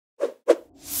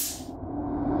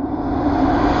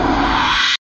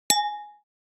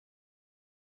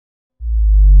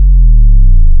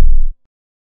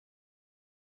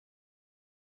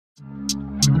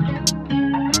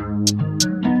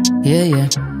Yeah.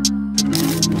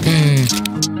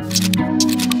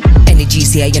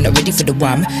 Energy's here, you're not ready for the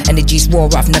wham. Energy's war,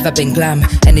 I've never been glam.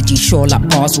 Energy sure like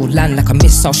bars will land, like a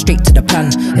missile straight to the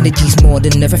plan. Energy's more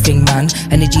than everything, man.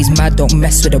 Energy's mad, don't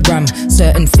mess with the ram.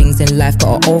 Certain things in life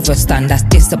gotta overstand. That's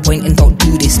disappointing, don't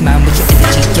do this, man. With your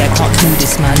energy, yeah, can't do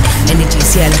this, man.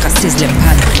 Energy's here like a sizzling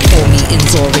pan. 4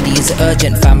 meetings already is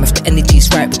urgent, fam. If the energy's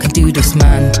right, we can do this,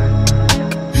 man.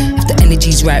 If the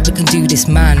energy's right, we can do this,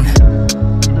 man.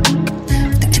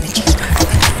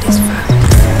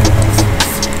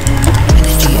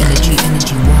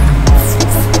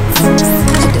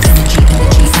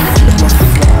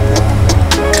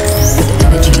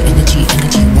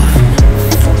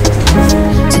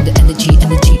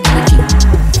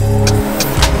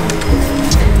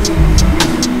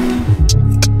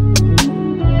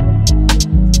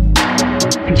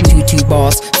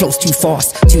 Flows too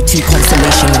fast, too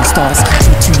constellation and stars.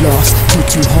 Too laughs,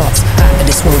 too hearts. Out of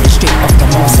this world and straight off the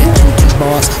Mars. Too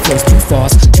bars, flows too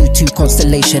fast. Too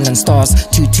constellation and stars.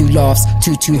 Too laughs,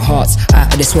 too hearts. Out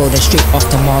of this world and straight off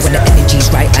the Mars. When the energy's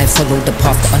right, I follow the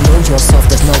path. But I know yourself,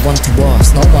 there's no one to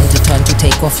ask. No one to turn to,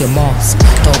 take off your mask.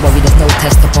 Don't worry, there's no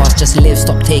test to pass. Just live,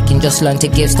 stop taking, just learn to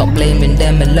give. Stop blaming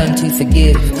them and learn to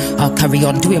forgive. I'll carry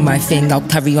on doing my thing. I'll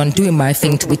carry on doing my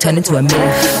thing till we turn into a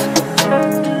myth.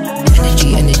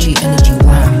 Energy,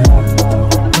 wham.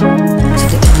 To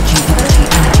the energy, wham.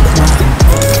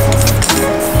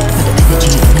 For the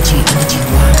energy,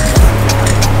 wham.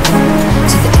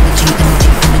 To the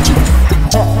energy,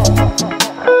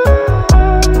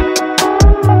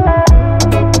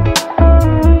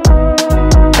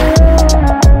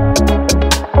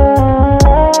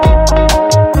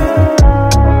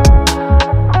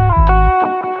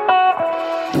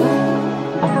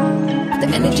 The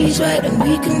energy's right and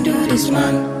we can do this,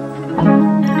 man.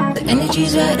 The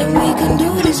energy's right and we can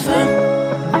do this, fam.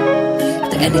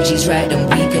 The energy's right and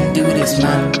we can do this,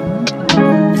 man.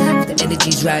 The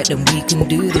energy's right and we can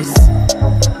do this.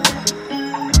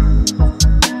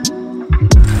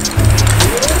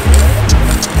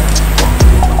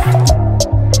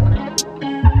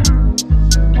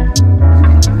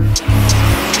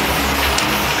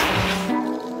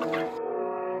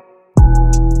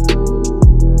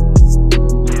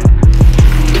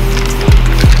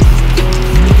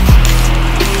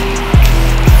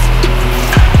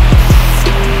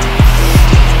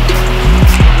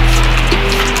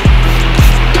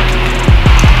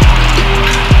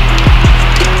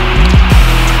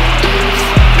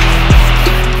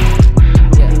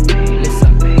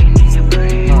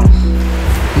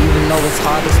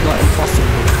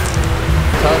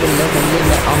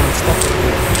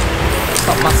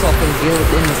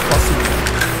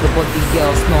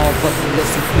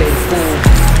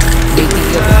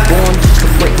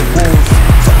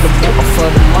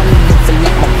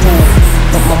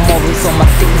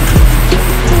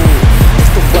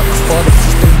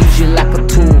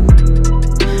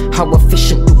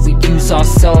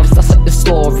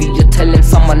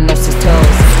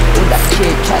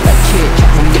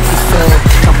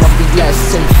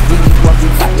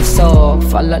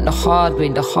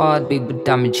 The hard way would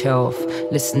damage health.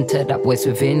 Listen to that voice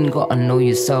within, gotta know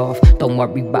yourself. Don't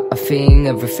worry about a thing,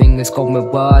 everything is going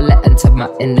well. Let enter my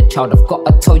inner child, I've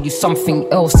gotta tell you something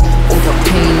else. All the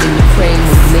pain in your brain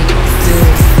will make you feel.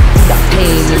 All that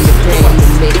pain in your brain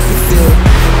will make you feel.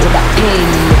 All that pain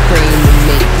in your brain will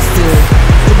make you feel.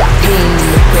 All that pain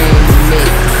in your brain will make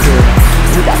you feel.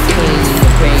 All that pain in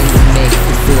your brain will make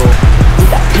you feel. All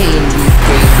that pain in your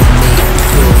brain will make you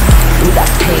feel. All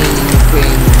that pain in your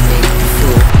brain will make you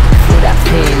feel. All that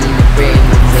pain in your brain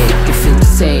will make you feel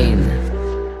sane.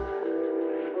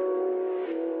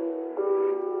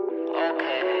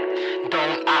 Okay,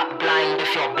 don't act blind if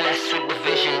you're blessed with the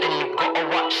vision. Then you gotta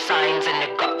watch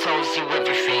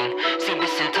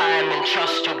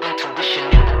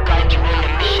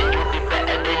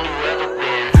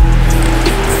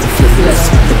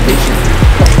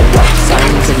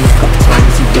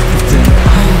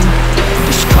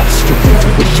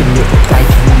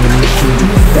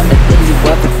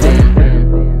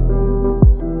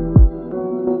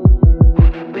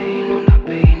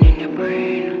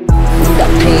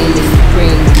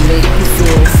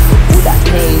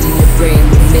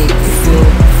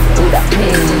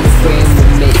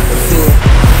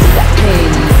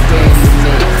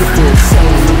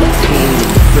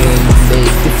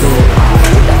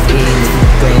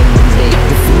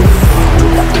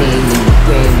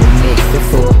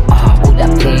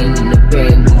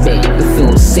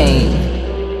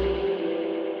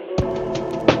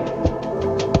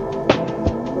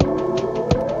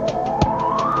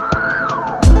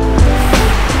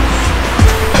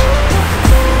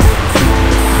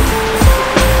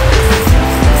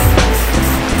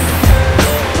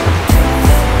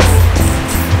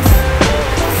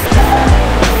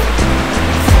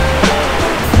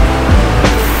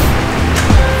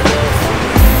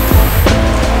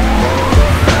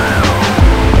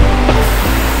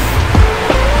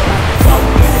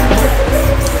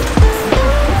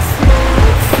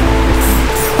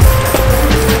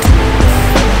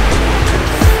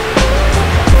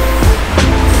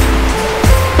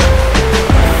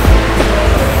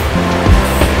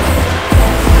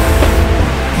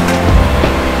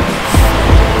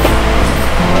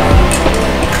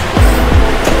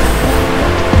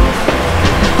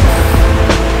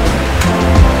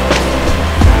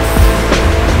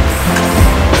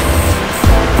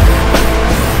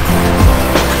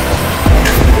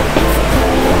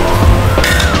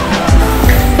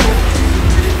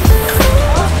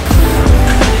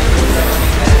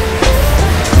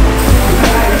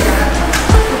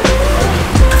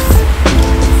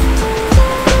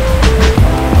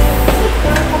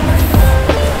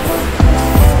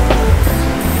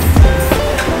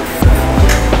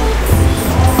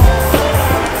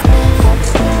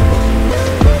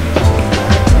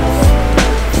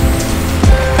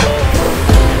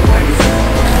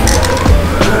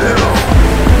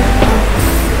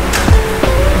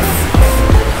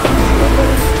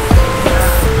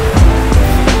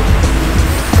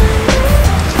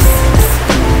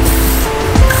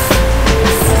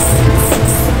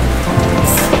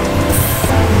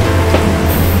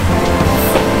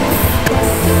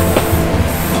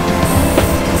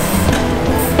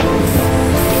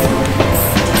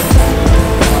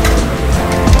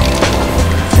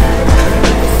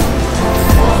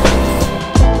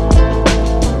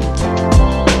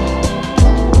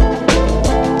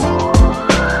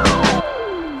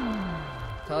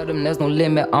no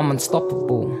limit, I'm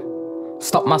unstoppable.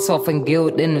 Stop myself and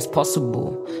guilt, then it's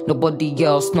possible. Nobody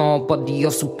else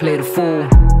will play the fool.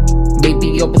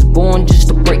 Maybe I was born just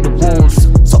to break the rules.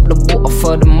 Stop the water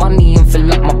for the money and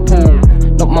fill up my pool.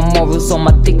 Not my morals or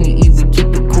my dignity, we keep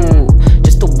it cool.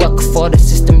 Just to work for the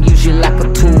system, use you like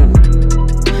a tool.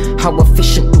 How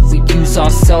efficient do we use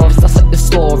ourselves? That's like the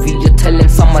story you're telling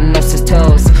someone else's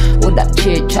tales. All that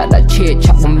chit chat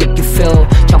will make you feel.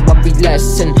 Try worry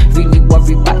less and really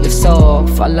worry about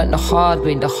yourself. I learned the hard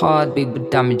way would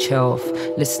damage health.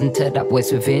 Listen to that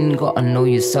voice within, gotta know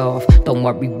yourself. Don't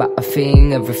worry about a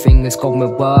thing, everything is going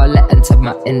well. Let enter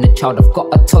my inner child, I've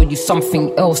gotta tell you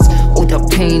something else. All the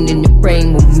pain in your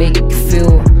brain will make you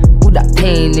feel. All that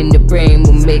pain in your brain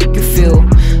will make you feel.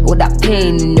 All that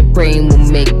pain in your brain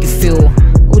will make you feel.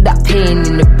 All that pain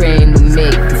in your brain will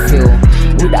make you feel.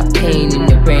 All that pain in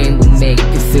your brain will make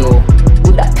you feel.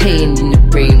 All that pain in your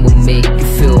brain will make you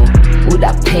feel. All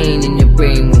that pain in your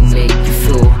brain will make you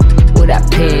feel. All that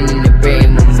pain in your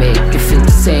brain will make you feel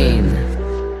sane.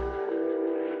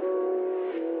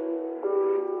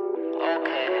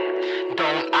 Okay,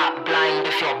 don't act blind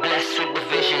if you're blessed with the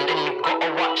vision. Then you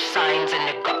gotta watch signs